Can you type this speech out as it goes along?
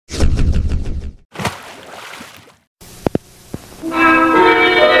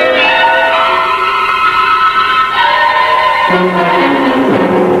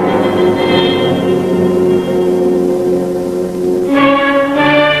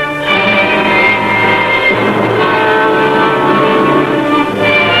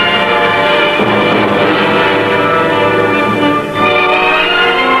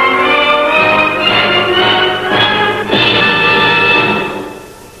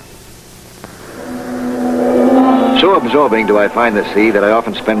So absorbing do I find the sea that I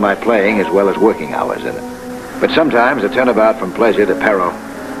often spend my playing as well as working hours in it. But sometimes a turnabout from pleasure to peril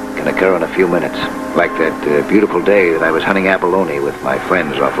can occur in a few minutes, like that beautiful day that I was hunting abalone with my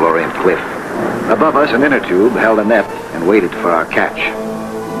friends off Lorient Cliff. Above us, an inner tube held a net and waited for our catch.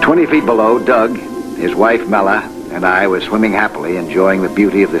 20 feet below, Doug, his wife Mella, and I were swimming happily, enjoying the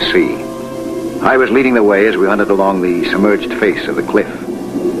beauty of the sea. I was leading the way as we hunted along the submerged face of the cliff.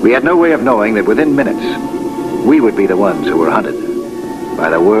 We had no way of knowing that within minutes, we would be the ones who were hunted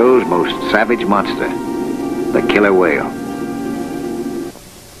by the world's most savage monster, the killer whale.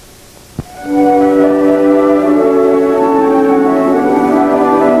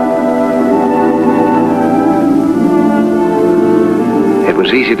 It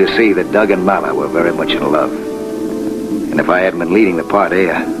was easy to see that Doug and Mala were very much in love. And if I hadn't been leading the party,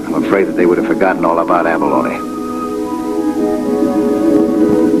 I'm afraid that they would have forgotten all about abalone.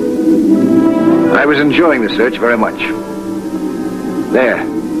 I was enjoying the search very much. There,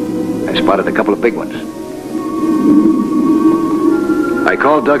 I spotted a couple of big ones. I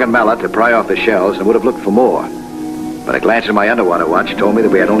called Doug and Mallett to pry off the shells and would have looked for more. But a glance at my underwater watch told me that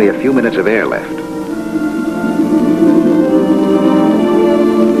we had only a few minutes of air left.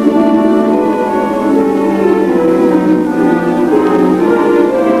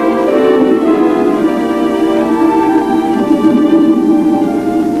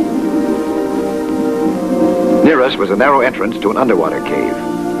 Was a narrow entrance to an underwater cave.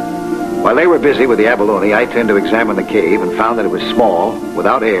 While they were busy with the abalone, I turned to examine the cave and found that it was small,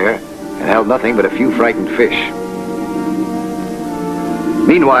 without air, and held nothing but a few frightened fish.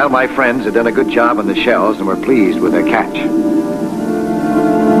 Meanwhile, my friends had done a good job on the shells and were pleased with their catch.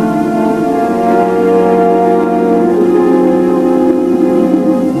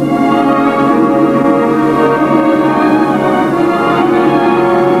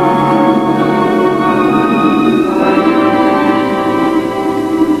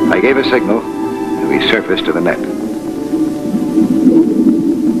 I gave a signal, and we surfaced to the net.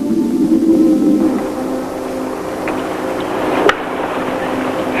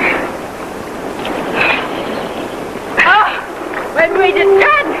 When we did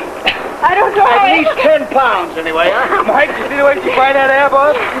that, I don't know. At least 10 pounds, anyway, huh? Mike, you see the way she find that air,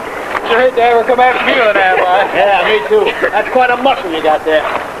 boss? Sure hate to ever come after me with an air, boss. Yeah, me too. That's quite a muscle you got there.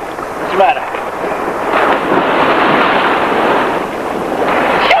 What's the matter?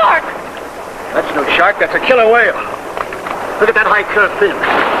 That's no shark, that's a killer whale. Look at that high curved fin.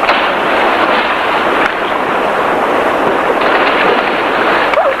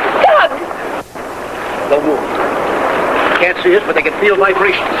 Oh, Doug! Don't move. Can't see us, but they can feel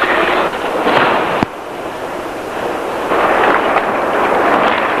vibrations.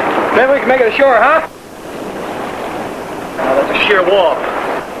 Maybe we can make it ashore, huh? Oh, that's a sheer wall.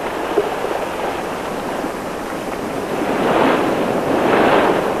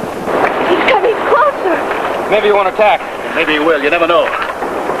 Maybe he won't attack. Maybe he will. You never know.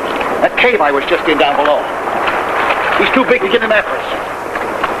 That cave I was just in down below. He's too big to get in after us.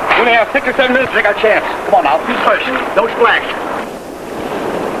 We only have 6 or 7 minutes to take our chance. Come on now. Feet first. Don't splash.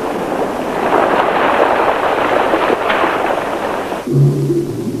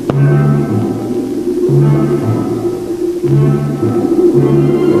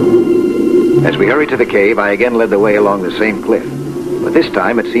 As we hurried to the cave, I again led the way along the same cliff. But this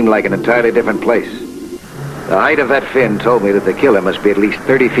time it seemed like an entirely different place. The height of that fin told me that the killer must be at least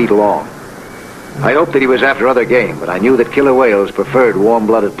 30 feet long. I hoped that he was after other game, but I knew that killer whales preferred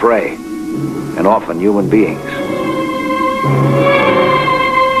warm-blooded prey, and often human beings.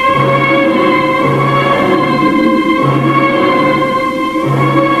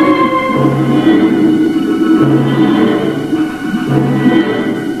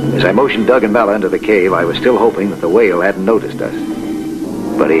 As I motioned Doug and Mella into the cave, I was still hoping that the whale hadn't noticed us.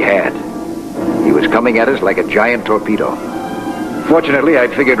 But he had. He was coming at us like a giant torpedo. Fortunately,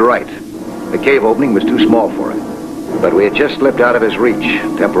 I'd figured right. The cave opening was too small for it. But we had just slipped out of his reach,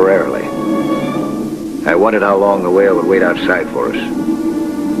 temporarily. I wondered how long the whale would wait outside for us.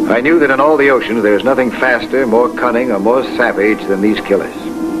 I knew that in all the ocean there is nothing faster, more cunning, or more savage than these killers.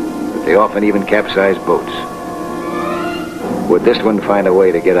 But they often even capsize boats. Would this one find a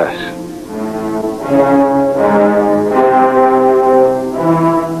way to get us?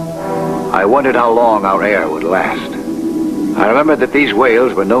 I wondered how long our air would last. I remembered that these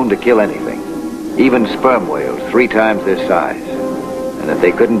whales were known to kill anything, even sperm whales 3 times their size, and that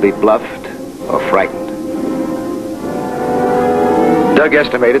they couldn't be bluffed or frightened. Doug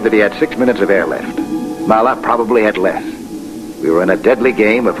estimated that he had 6 minutes of air left. Mala probably had less. We were in a deadly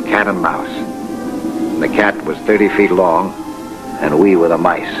game of cat and mouse. The cat was 30 feet long, and we were the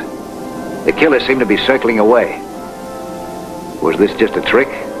mice. The killer seemed to be circling away, Was this just a trick,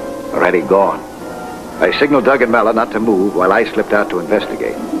 or had he gone? I signaled Doug and Mala not to move while I slipped out to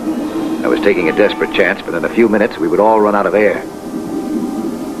investigate. I was taking a desperate chance, but in a few minutes we would all run out of air.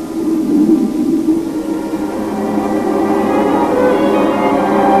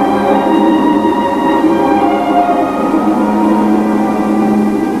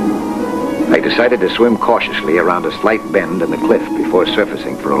 I decided to swim cautiously around a slight bend in the cliff before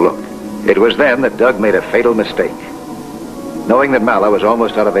surfacing for a look. It was then that Doug made a fatal mistake. Knowing that Mala was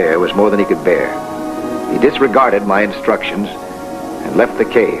almost out of air was more than he could bear. He disregarded my instructions and left the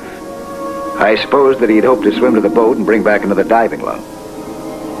cave. I supposed that he'd hoped to swim to the boat and bring back another diving load.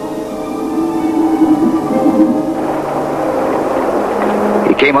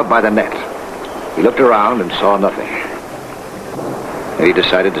 He came up by the net. He looked around and saw nothing. And he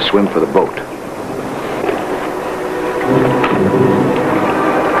decided to swim for the boat.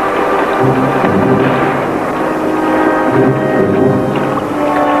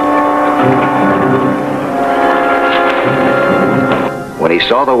 When he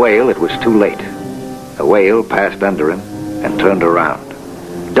saw the whale, it was too late. The whale passed under him and turned around.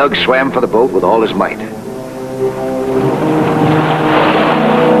 Doug swam for the boat with all his might.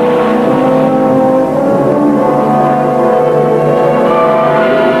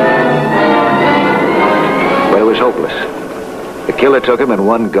 But it was hopeless. The killer took him in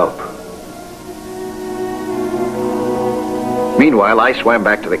one gulp. Meanwhile, I swam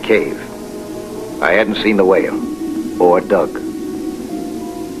back to the cave. I hadn't seen the whale or Doug.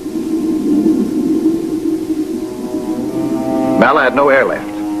 Mala had no air left,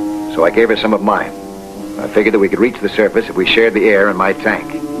 so I gave her some of mine. I figured that we could reach the surface if we shared the air in my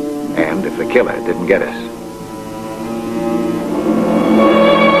tank, and if the killer didn't get us.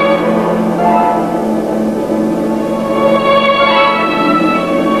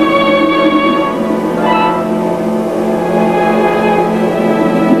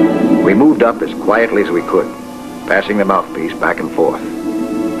 We moved up as quietly as we could, passing the mouthpiece back and forth.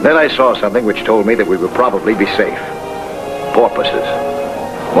 Then I saw something which told me that we would probably be safe. Porpoises,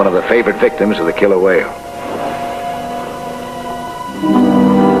 one of the favorite victims of the killer whale.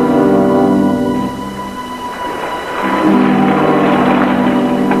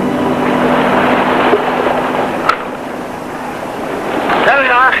 There they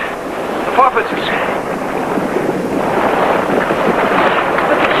are, the porpoises.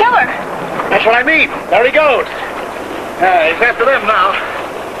 But the killer. That's what I mean. There he goes. He's after them now.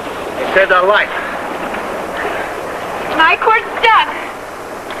 He saved our life. My court's done.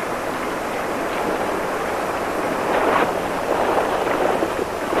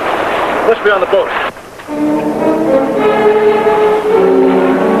 Must be on the boat.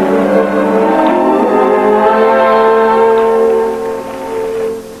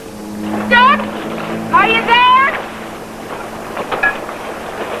 Doug, are you there?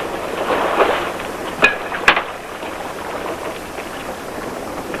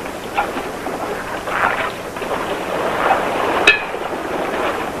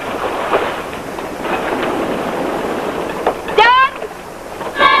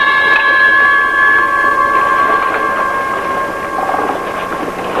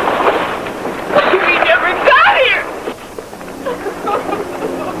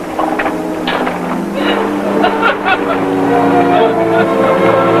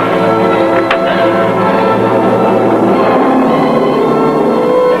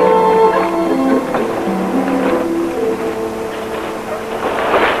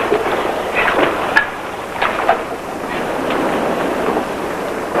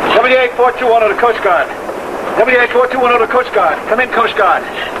 W8421 of the Coast Guard. W8421 of the Coast Guard. Come in, Coast Guard.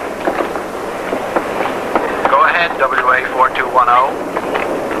 Go ahead,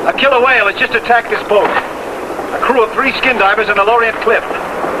 WA4210. A killer whale has just attacked this boat. A crew of 3 skin divers in the Lorient Cliff.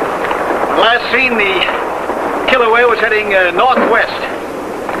 Last seen, the killer whale was heading northwest.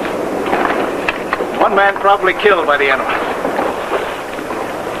 One man probably killed by the animal.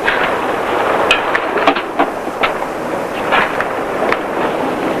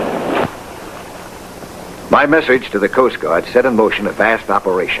 My message to the Coast Guard set in motion a vast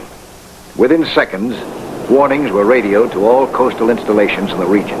operation. Within seconds, warnings were radioed to all coastal installations in the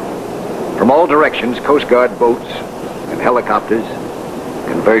region. From all directions, Coast Guard boats and helicopters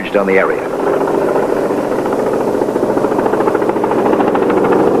converged on the area.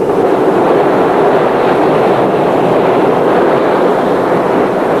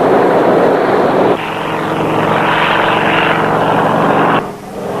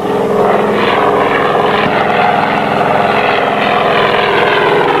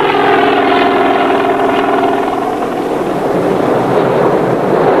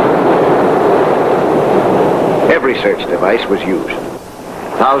 every search device was used.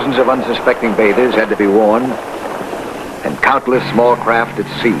 Thousands of unsuspecting bathers had to be warned, and countless small craft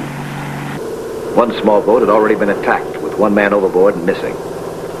at sea. One small boat had already been attacked, with one man overboard and missing.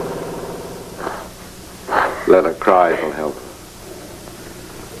 Let her cry, it'll help.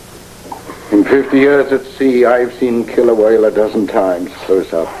 In 50 years at sea, I've seen killer whale a dozen times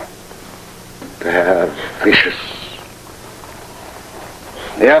close up. They're vicious.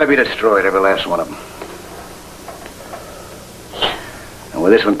 They ought to be destroyed, every last one of them. And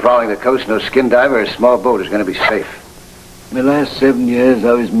with this one prowling the coast, no skin diver or small boat is going to be safe. In the last 7 years,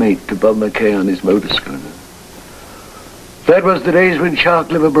 I was mate to Bob McKay on his motor schooner. That was the days when shark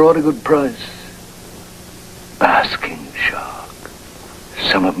liver brought a good price. Basking shark.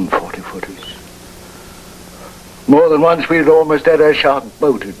 Some of them 40-footers. More than once we'd almost had our shark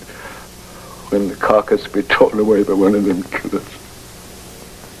boated when the carcass be torn away by one of them killers.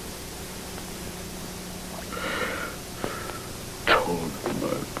 Torn,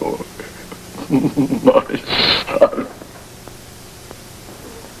 my boy. My son.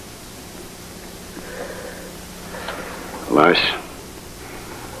 Lars,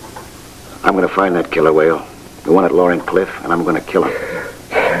 I'm going to find that killer whale, the one at Loring Cliff, and I'm going to kill him.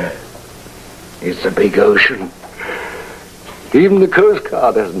 It's a big ocean. Even the Coast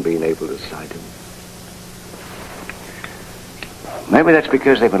Guard hasn't been able to sight him. Maybe that's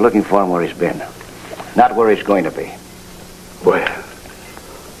because they've been looking for him where he's been, not where he's going to be. Well,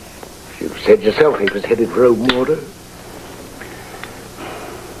 you said yourself he was headed for open water.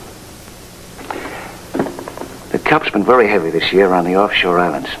 The cup's been very heavy this year on the offshore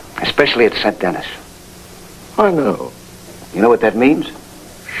islands, especially at St. Denis. I know. You know what that means?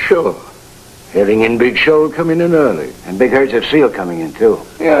 Sure. Herring in big shoal coming in early. And big herds of seal coming in, too.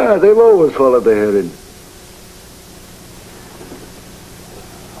 Yeah, they've always followed the herring.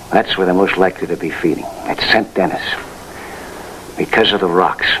 That's where they're most likely to be feeding, at St. Denis. Because of the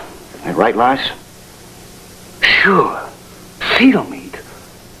rocks. Ain't right, Lars? Sure. Seal meat.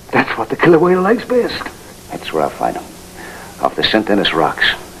 That's what the killer whale likes best. That's where I'll find them. Off the St. Denis rocks,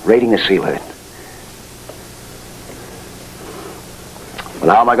 raiding the seal herd.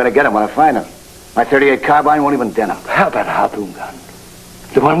 Well, how am I going to get him when I find him? My .38 carbine won't even dent him. How about a harpoon gun?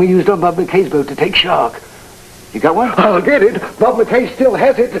 The one we used on Bob McKay's boat to take shark. You got one? I'll get it. Bob McKay still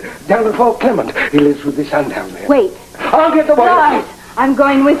has it down at Fort Clement. He lives with his son down there. Wait. I'll get the one. Lars, I'm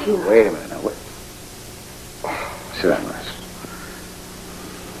going with you. Wait a minute now. Wait. Sit down, Lars.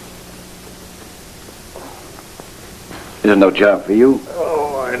 This is no job for you.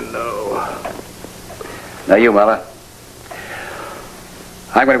 Oh, I know. Now you, Mala.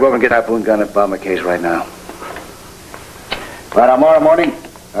 I'm going to go over and get a harpoon gun at Bob McKay's right now. By tomorrow morning,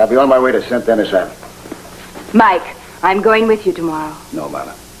 I'll be on my way to St. Denis Island. Mike, I'm going with you tomorrow. No,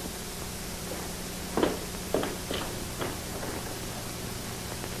 Mala.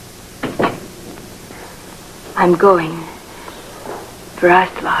 I'm going. For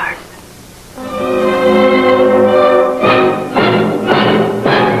us, Lars.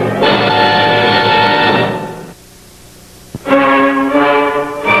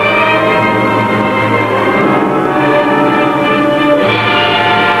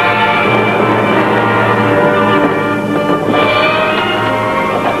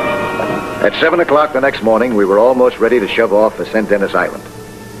 At 7 o'clock the next morning, we were almost ready to shove off for St. Denis Island.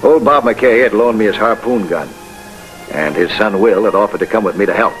 Old Bob McKay had loaned me his harpoon gun, and his son Will had offered to come with me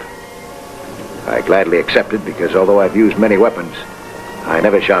to help. I gladly accepted because although I've used many weapons, I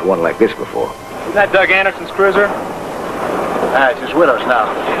never shot one like this before. Isn't that Doug Anderson's cruiser? It's his widow's now.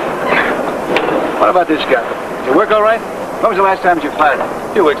 What about this gun? Did it work all right? When was the last time you fired it?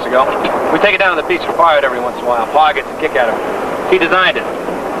 A few weeks ago. We take it down to the beach and fire it every once in a while. Pa gets a kick out of it. He designed it.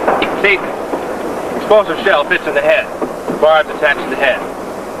 See, the explosive shell fits in the head. The barbs attach to the head.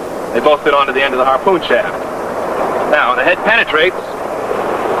 They both fit onto the end of the harpoon shaft. Now, when the head penetrates,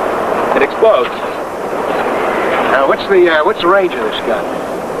 it explodes. Now, what's the range of this gun?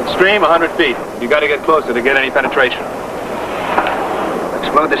 Extreme, 100 feet. You got to get closer to get any penetration.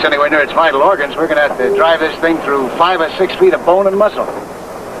 Explode this anywhere near its vital organs, we're going to have to drive this thing through 5 or 6 feet of bone and muscle.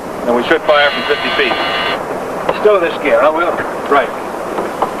 And we should fire from 50 feet. Still in this gear, huh, Will? Right.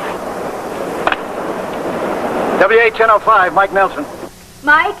 WA-1005, Mike Nelson.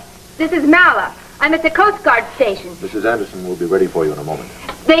 Mike, this is Mala. I'm at the Coast Guard station. Mrs. Anderson will be ready for you in a moment.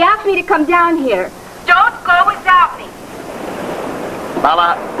 They asked me to come down here. Don't go without me.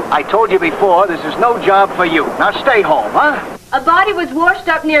 Mala, I told you before, this is no job for you. Now stay home, huh? A body was washed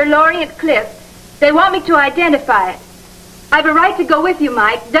up near Loring Cliff. They want me to identify it. I've a right to go with you,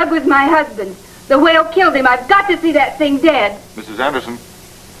 Mike. Doug was my husband. The whale killed him. I've got to see that thing dead. Mrs. Anderson.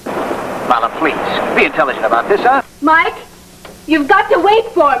 Mala, please, be intelligent about this, huh? Mike, you've got to wait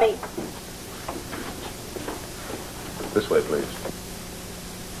for me. This way, please.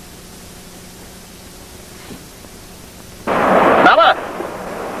 Mala!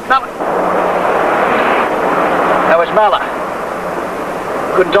 Mala! That was Mala.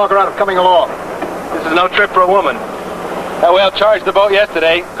 Couldn't talk her out of coming along. This is no trip for a woman. That whale charged the boat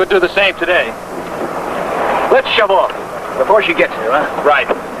yesterday. Could do the same today. Let's shove off before she gets here, huh? Right.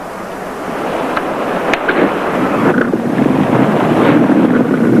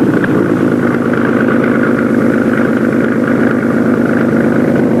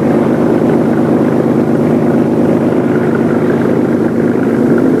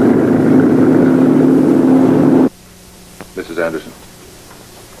 Mrs. Anderson.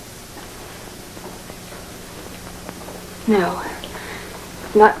 No,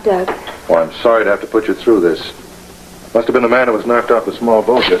 not Doug. Well, I'm sorry to have to put you through this. Must have been the man who was knocked off the small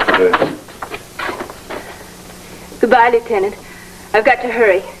boat yesterday. Goodbye, Lieutenant. I've got to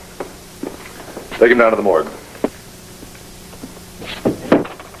hurry. Take him down to the morgue.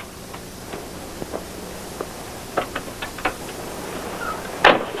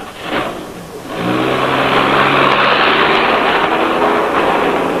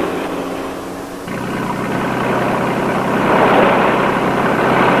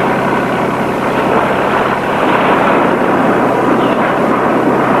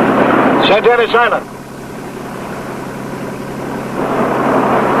 Dennis Island.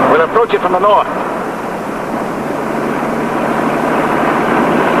 We'll approach it from the north.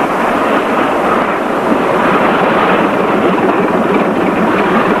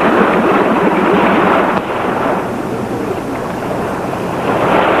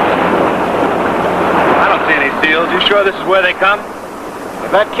 I don't see any seals. You sure this is where they come?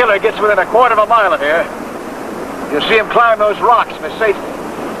 If that killer gets within a quarter of a mile of here, you'll see him climb those rocks for safety.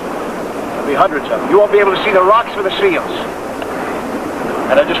 There'll be hundreds of them. You won't be able to see the rocks for the seals.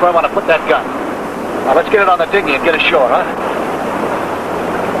 And I just want to put that gun. Now let's get it on the dinghy and get ashore, huh?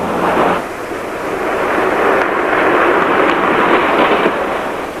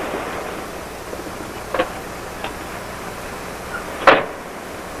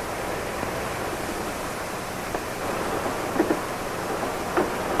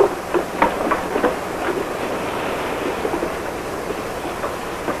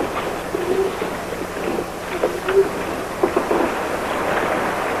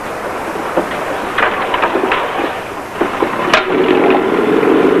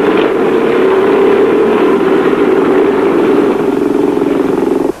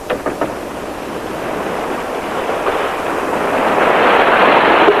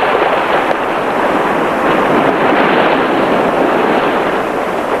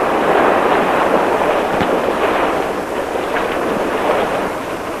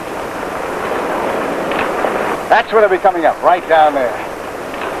 That's where they'll be coming up, right down there.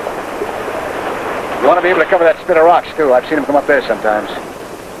 You want to be able to cover that spit of rocks, too. I've seen them come up there sometimes.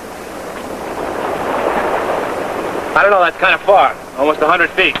 I don't know, that's kind of far. Almost 100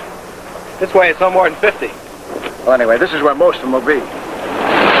 feet. This way it's no more than 50. Well, anyway, this is where most of them will be.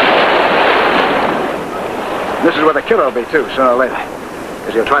 This is where the killer will be, too, sooner or later.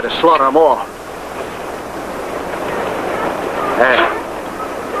 Because he'll try to slaughter them all. There.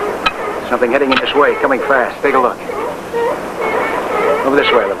 Something heading in this way, coming fast. Take a look. Over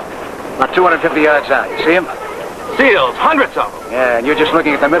this way, look. About 250 yards out. You see him? Seals, hundreds of them. Yeah, and you're just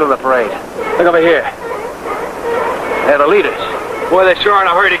looking at the middle of the parade. Look over here. They're the leaders. Boy, they're sure in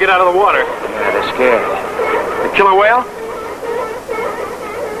a hurry to get out of the water. Yeah, they're scared. The killer whale?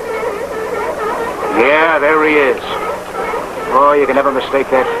 Yeah, there he is. Oh, you can never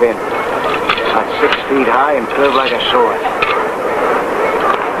mistake that fin. About 6 feet high and curved like a sword.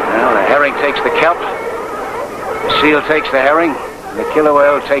 Well, the herring takes the kelp, the seal takes the herring, and the killer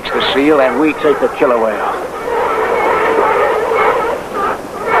whale takes the seal, and we take the killer whale.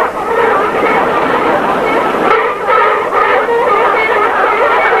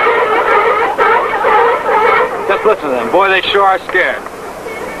 Just listen to them. Boy, they sure are scared.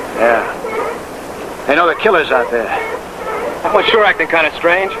 Yeah. They know the killer's out there. That one's sure acting kind of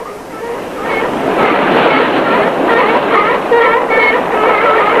strange.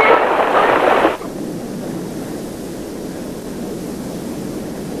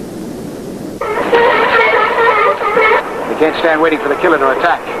 Can't stand waiting for the killer to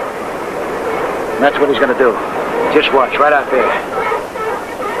attack. And that's what he's going to do. Just watch, right out there.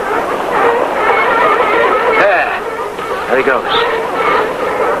 There he goes.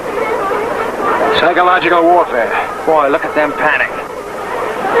 Psychological warfare. Boy, look at them panic.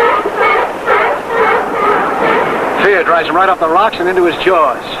 Fear drives him right off the rocks and into his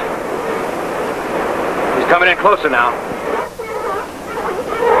jaws. He's Coming in closer now.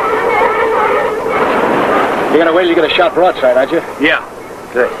 You're gonna wait till you get a shot broadside, aren't you? Yeah.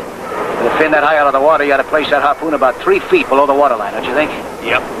 Good. To fin that high out of the water, you ought to place that harpoon about 3 feet below the waterline, don't you think?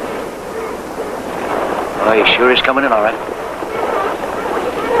 Yep. Oh, he sure is coming in all right.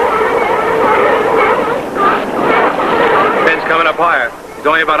 Fin's coming up higher. He's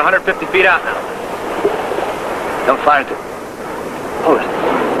only about 150 feet out now. Don't fire into it. Hold it.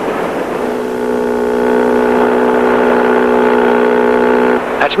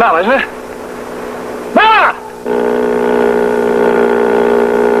 That's Mal, isn't it? Mal!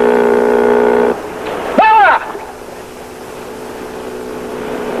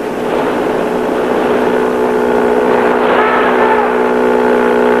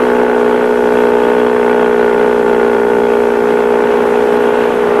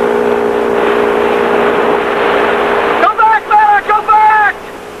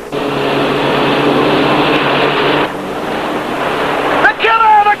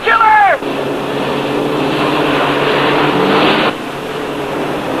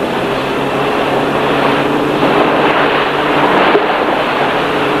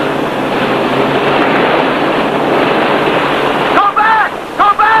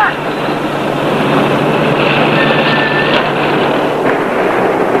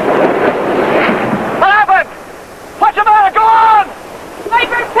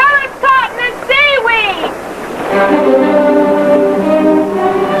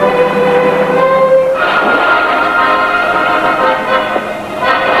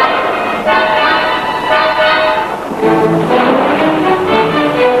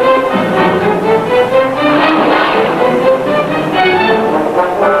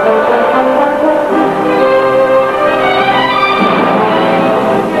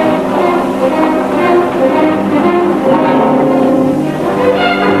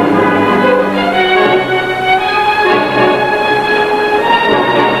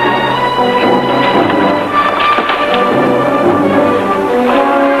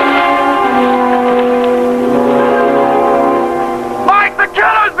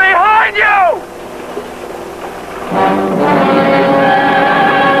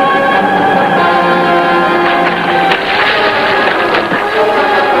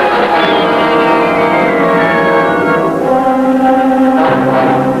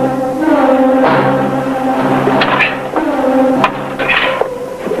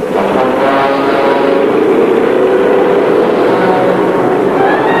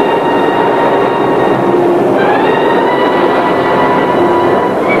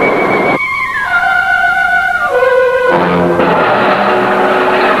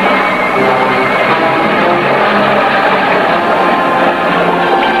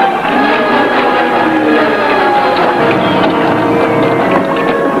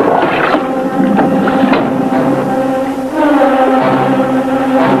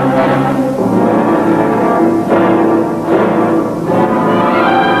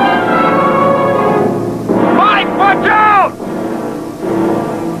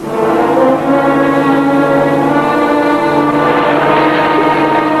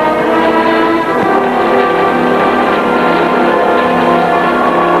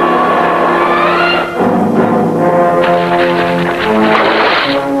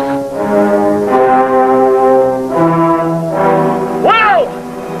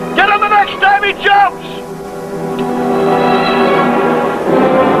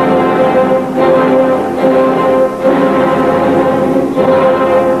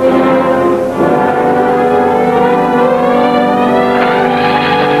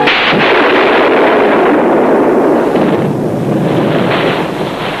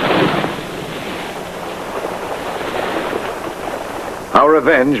 Our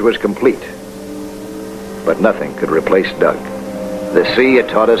revenge was complete, but nothing could replace Doug. The sea had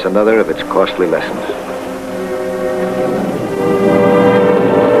taught us another of its costly lessons.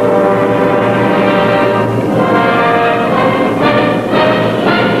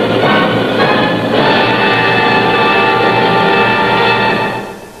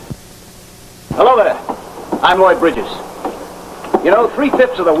 Hello there. I'm Lloyd Bridges. You know,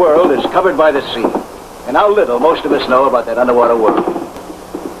 3/5 of the world is covered by the sea, and how little most of us know about that underwater world.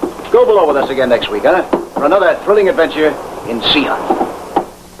 Go below with us again next week, huh? For another thrilling adventure in Sea Hunt.